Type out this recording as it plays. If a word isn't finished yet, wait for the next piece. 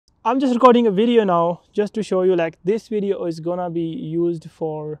I'm just recording a video now just to show you, like, this video is gonna be used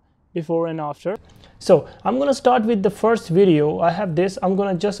for before and after. So I'm gonna start with the first video. I have this. I'm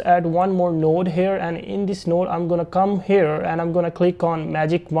gonna just add one more node here, and in this node I'm gonna come here and I'm gonna click on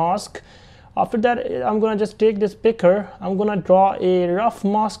magic mask. After that, I'm gonna just take this picker. I'm gonna draw a rough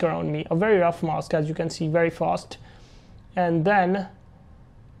mask around me, a very rough mask, as you can see, very fast. And then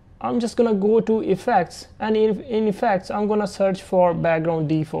I'm just gonna go to effects, and in effects I'm gonna search for background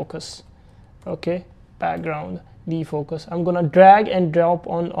defocus. Okay, background defocus. I'm gonna drag and drop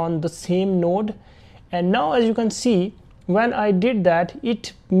on the same node, and now as you can see, when I did that,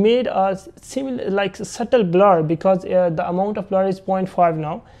 it made a similar, like, subtle blur, because the amount of blur is 0.5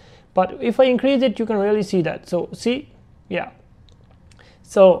 now. But if I increase it, you can really see that. So see, yeah.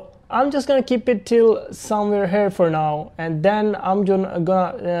 So I'm just gonna keep it till somewhere here for now, and then I'm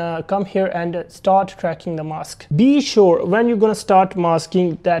gonna come here and start tracking the mask. Be sure when you're gonna start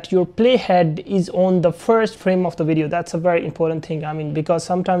masking that your playhead is on the first frame of the video. That's a very important thing. I mean, because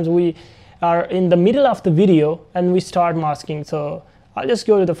sometimes we are in the middle of the video and we start masking. So I'll just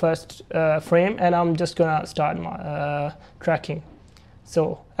go to the first frame, and I'm just gonna start tracking.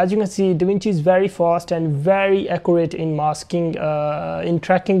 So as you can see, Davinci is very fast and very accurate in masking, in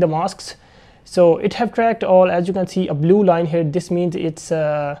tracking the masks. So it have tracked all. As you can see, a blue line here, this means it's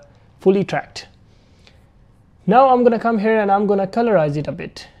fully tracked. Now I'm gonna come here and I'm gonna colorize it a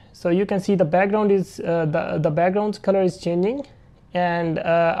bit. So you can see the background is the background's color is changing, and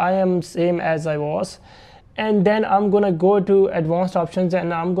I am same as I was. And then I'm gonna go to advanced options,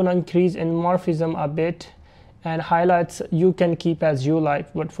 and I'm gonna increase in morphism a bit. And highlights you can keep as you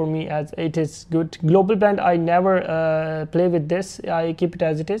like, but for me, as it is good. Global blend, I never play with this. I keep it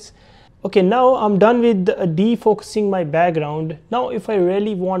as it is. Okay, now I'm done with defocusing my background. Now if I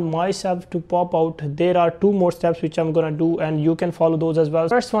really want myself to pop out, there are two more steps which I'm gonna do, and you can follow those as well.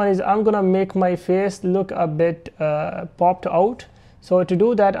 First one is I'm gonna make my face look a bit popped out. So to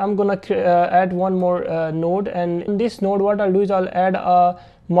do that, I'm gonna add one more node, and in this node what I'll do is I'll add a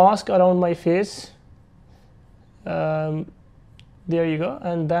mask around my face. There you go.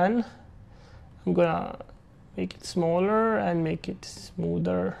 And then I'm gonna make it smaller and make it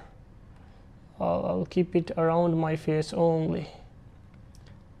smoother. I'll keep it around my face only.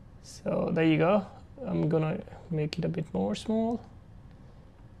 So there you go. I'm gonna make it a bit more small,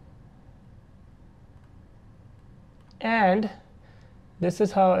 and this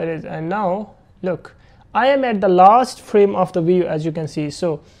is how it is. And now look, I am at the last frame of the video, as you can see.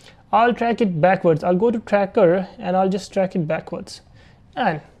 So I'll track it backwards. I'll go to tracker and I'll just track it backwards.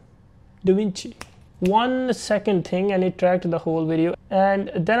 And Davinci, 1 second thing, and it tracked the whole video. And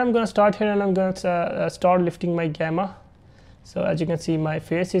then I'm gonna start here, and I'm gonna start lifting my gamma. So as you can see, my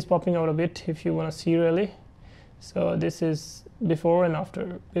face is popping out a bit, if you wanna see really. So this is before and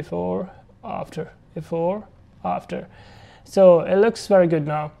after, before, after, before, after. So it looks very good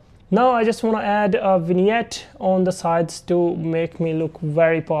now. Now I just want to add a vignette on the sides to make me look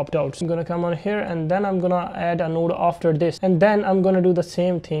very popped out. So I'm gonna come on here, and then I'm gonna add a node after this, and then I'm gonna do the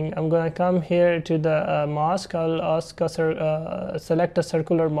same thing. I'm gonna come here to the mask. I'll select a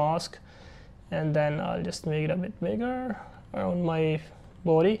circular mask, and then I'll just make it a bit bigger around my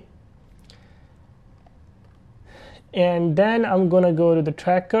body. And then I'm gonna go to the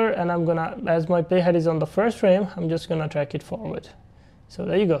tracker, and I'm gonna, as my playhead is on the first frame, I'm just gonna track it forward. So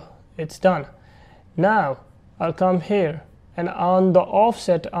there you go. It's done. Now I'll come here, and on the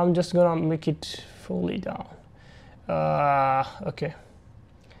offset I'm just gonna make it fully down. Okay,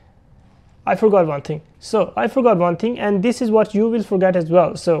 I forgot one thing. And this is what you will forget as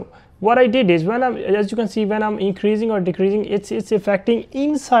well. So what I did is, when as you can see, when I'm increasing or decreasing, it's affecting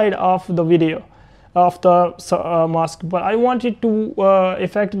inside of the video of the mask, but I want it to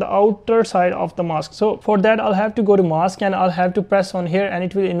affect the outer side of the mask. So for that, I'll have to go to mask, and I'll have to press on here, and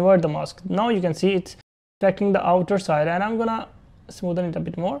it will invert the mask. Now you can see it's affecting the outer side, and I'm gonna smoothen it a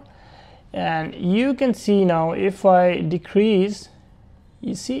bit more. And you can see now, if I decrease,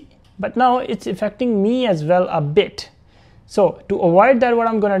 you see, but now it's affecting me as well a bit. So to avoid that, what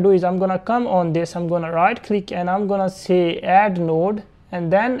I'm gonna do is I'm gonna come on this, I'm gonna right click, and I'm gonna say add node, and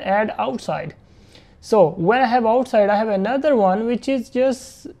then add outside. So when I have outside, I have another one which is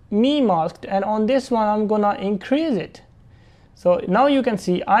just me masked, and on this one I'm gonna increase it. So now you can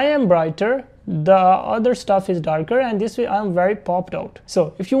see I am brighter, the other stuff is darker, and this way I'm very popped out.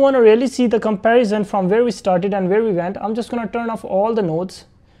 So if you want to really see the comparison from where we started and where we went, I'm just gonna turn off all the nodes,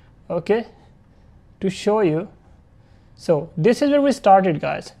 okay, to show you. So this is where we started,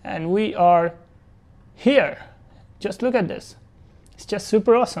 guys, and we are here. Just look at this. It's just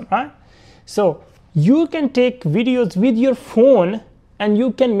super awesome, right? So you can take videos with your phone and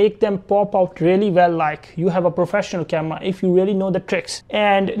you can make them pop out really well, like you have a professional camera if you really know the tricks.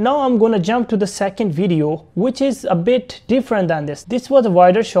 And now I'm gonna jump to the second video, which is a bit different than this. This was a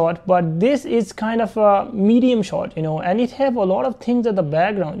wider shot, but this is kind of a medium shot, you know, and it have a lot of things at the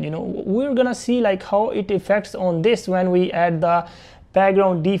background. You know, we're gonna see like how it affects on this when we add the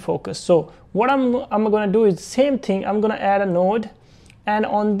background defocus. So what I'm gonna do is same thing. I'm gonna add a node, and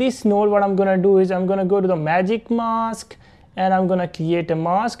on this node what I'm gonna do is I'm gonna go to the magic mask, and I'm gonna create a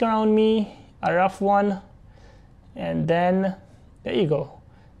mask around me, a rough one, and then there you go,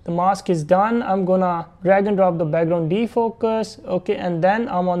 the mask is done. I'm gonna drag and drop the background defocus, okay, and then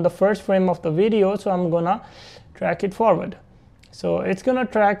I'm on the first frame of the video, so I'm gonna track it forward. So it's gonna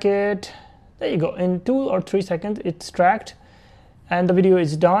track it, there you go, in 2 or 3 seconds it's tracked, and the video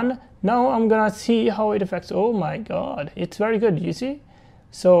is done. Now I'm gonna see how it affects. Oh my god, it's very good, you see.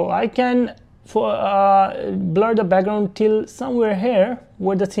 So I can blur the background till somewhere here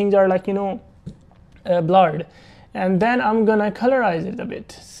where the things are like, you know, blurred, and then I'm gonna colorize it a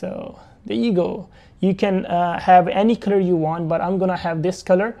bit. So there you go, you can have any color you want, but I'm gonna have this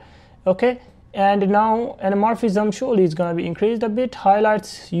color, okay. And now anamorphism surely is gonna be increased a bit.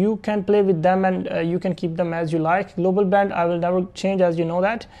 Highlights, you can play with them, and you can keep them as you like. Global blend I will never change, as you know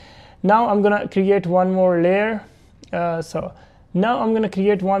that. Now I'm gonna create one more layer. So now I'm gonna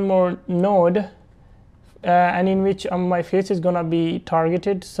create one more node, and in which my face is gonna be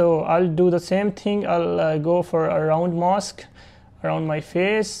targeted. So I'll do the same thing. I'll go for a round mask around my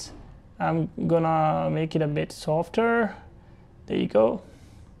face. I'm gonna make it a bit softer. There you go,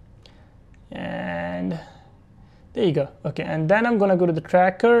 and there you go, okay. And then I'm gonna go to the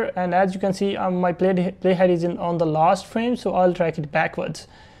tracker, and as you can see my playhead is on the last frame, so I'll track it backwards.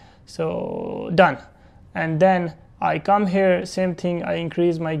 So done. And then I come here, same thing, I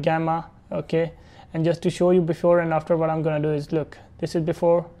increase my gamma, okay. And just to show you before and after, what I'm gonna do is, look, this is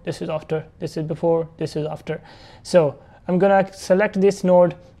before, this is after, this is before, this is after. So I'm gonna select this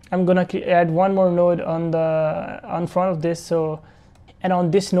node, I'm gonna add one more node on front of this. So, and on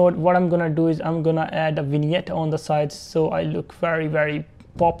this node what I'm gonna do is I'm gonna add a vignette on the sides, so I look very, very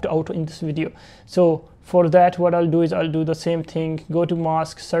popped out in this video. So for that what I'll do is I'll do the same thing, go to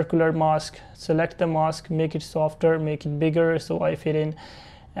mask, circular mask, select the mask, make it softer, make it bigger so I fit in.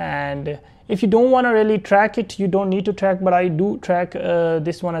 And if you don't want to really track it, you don't need to track, but I do track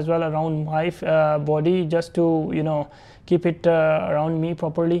this one as well around my body, just to, you know, keep it around me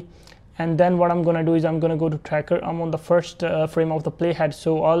properly. And then what I'm gonna do is I'm gonna go to tracker. I'm on the first frame of the playhead,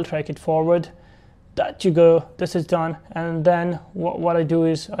 so I'll track it forward. That you go, this is done. And then what I do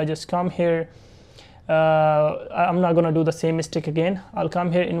is I just come here. I'm not gonna do the same mistake again. I'll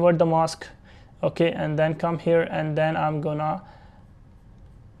come here, invert the mask, okay, and then come here, and then I'm gonna,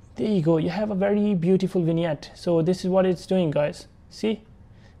 there you go, you have a very beautiful vignette. So this is what it's doing, guys, see,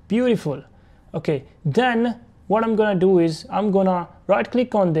 beautiful. Okay, then what I'm gonna do is I'm gonna right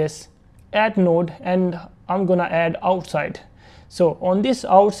click on this, add node, and I'm gonna add outside. So on this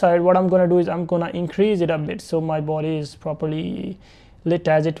outside what I'm gonna do is I'm gonna increase it a bit so my body is properly lit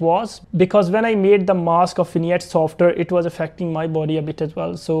as it was, because when I made the mask of vignette softer, it was affecting my body a bit as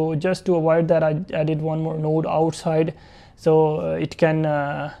well. So just to avoid that, I added one more node outside, so it can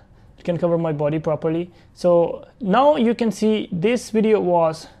cover my body properly. So now you can see this video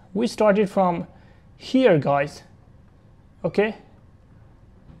was, we started from here, guys, okay,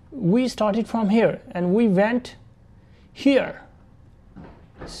 we started from here and we went here.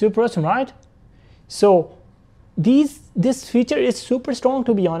 Super awesome, right? So this feature is super strong,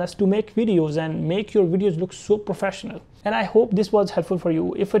 to be honest, to make videos and make your videos look so professional. And I hope this was helpful for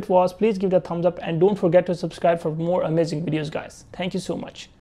you. If it was, please give it a thumbs up, and don't forget to subscribe for more amazing videos, guys. Thank you so much.